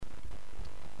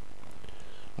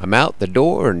I'm out the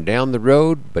door and down the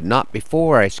road, but not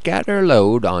before I scatter a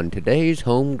load on today's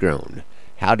homegrown.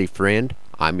 Howdy, friend.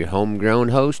 I'm your homegrown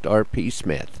host, R.P.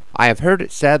 Smith. I have heard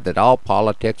it said that all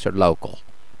politics are local,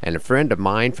 and a friend of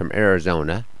mine from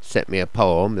Arizona sent me a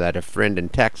poem that a friend in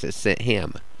Texas sent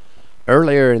him.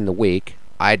 Earlier in the week,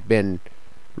 I'd been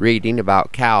reading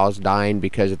about cows dying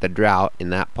because of the drought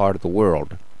in that part of the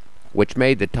world, which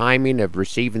made the timing of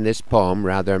receiving this poem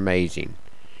rather amazing.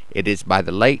 It is by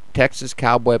the late Texas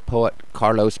cowboy poet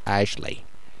Carlos Ashley.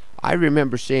 I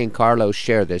remember seeing Carlos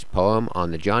share this poem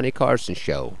on the Johnny Carson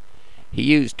show. He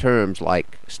used terms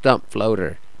like stump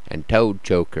floater and toad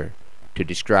choker to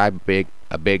describe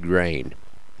a big rain.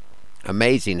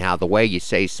 Amazing how the way you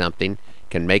say something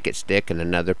can make it stick in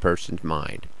another person's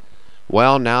mind.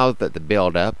 Well, now that the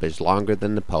build-up is longer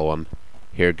than the poem,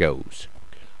 here goes.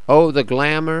 Oh, the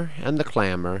glamour and the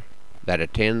clamor that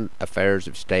attend affairs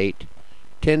of state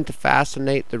tend to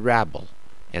fascinate the rabble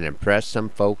and impress some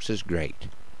folks as great.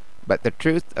 But the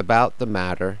truth about the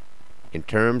matter, in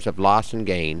terms of loss and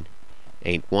gain,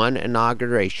 ain't one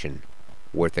inauguration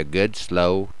worth a good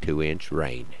slow 2-inch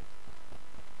rain.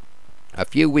 A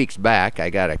few weeks back,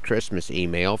 I got a Christmas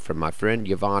email from my friend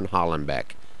Yvonne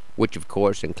Hollenbeck, which of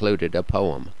course included a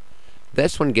poem.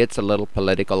 This one gets a little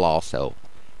political also,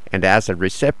 and as a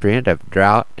recipient of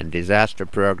drought and disaster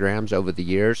programs over the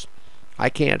years, I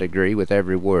can't agree with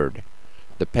every word.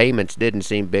 The payments didn't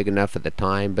seem big enough at the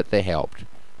time, but they helped.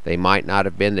 They might not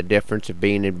have been the difference of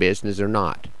being in business or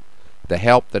not. The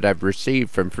help that I've received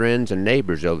from friends and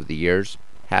neighbors over the years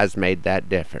has made that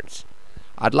difference.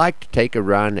 I'd like to take a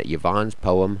run at Yvonne's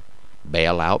poem,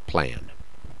 Bailout Plan.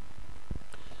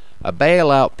 A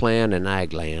bailout plan in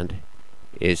Agland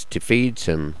is to feed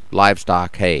some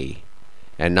livestock hay,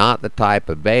 and not the type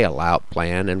of bailout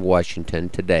plan in Washington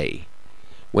today.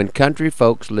 When country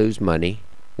folks lose money,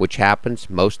 which happens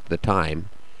most of the time,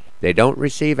 they don't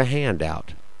receive a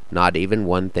handout, not even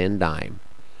one thin dime.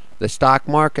 The stock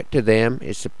market to them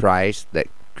is the price that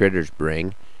critters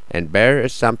bring, and bear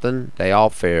is something they all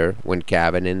fear when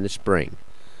calving in the spring.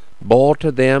 Bull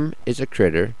to them is a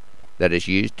critter that is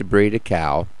used to breed a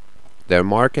cow. Their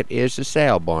market is the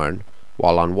sale barn,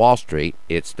 while on Wall Street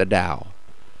it's the Dow.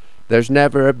 There's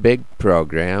never a big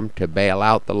program to bail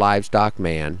out the livestock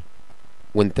man.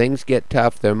 When things get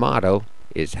tough, their motto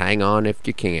is hang on if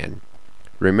you can.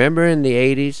 Remember in the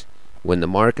 80s, when the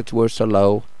markets were so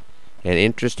low and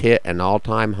interest hit an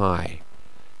all-time high,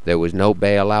 there was no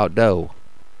bailout dough.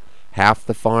 Half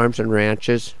the farms and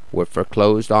ranches were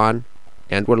foreclosed on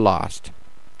and were lost.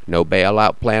 No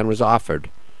bailout plan was offered,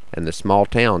 and the small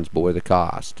towns bore the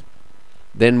cost.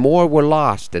 Then more were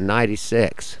lost in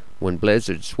 '96, when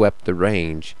blizzards swept the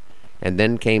range, and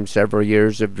then came several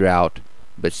years of drought,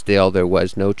 but still there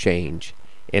was no change.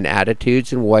 In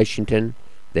attitudes in Washington,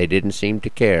 they didn't seem to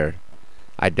care.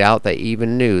 I doubt they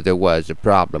even knew there was a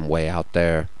problem way out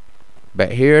there.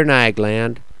 But here in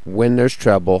Agland, when there's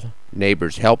trouble,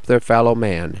 neighbors help their fellow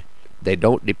man. They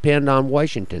don't depend on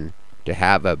Washington to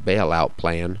have a bailout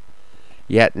plan.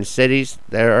 Yet in cities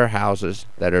there are houses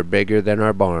that are bigger than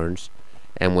our barns,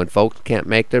 and when folks can't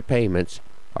make their payments,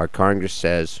 our Congress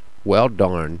says, well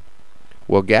darn,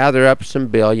 we'll gather up some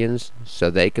billions so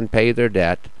they can pay their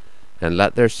debt and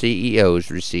let their CEOs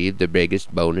receive the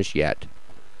biggest bonus yet.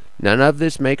 None of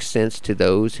this makes sense to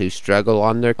those who struggle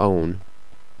on their own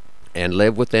and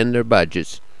live within their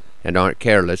budgets and aren't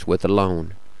careless with a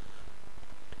loan.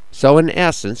 So in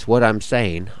essence, what I'm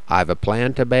saying, I've a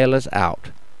plan to bail us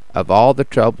out of all the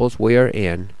troubles we are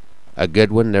in, a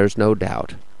good one there's no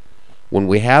doubt. When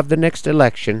we have the next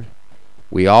election,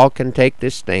 we all can take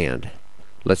this stand.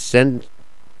 Let's send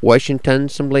Washington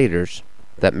some leaders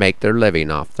that make their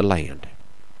living off the land.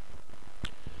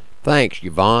 Thanks,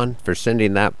 Yvonne, for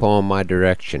sending that poem my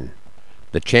direction.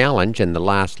 The challenge in the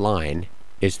last line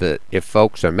is that if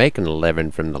folks are making a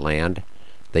living from the land,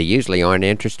 they usually aren't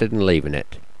interested in leaving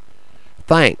it.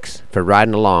 Thanks for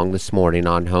riding along this morning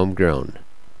on Homegrown.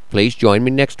 Please join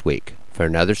me next week for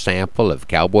another sample of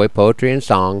cowboy poetry and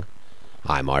song.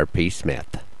 I'm R.P.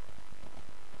 Smith.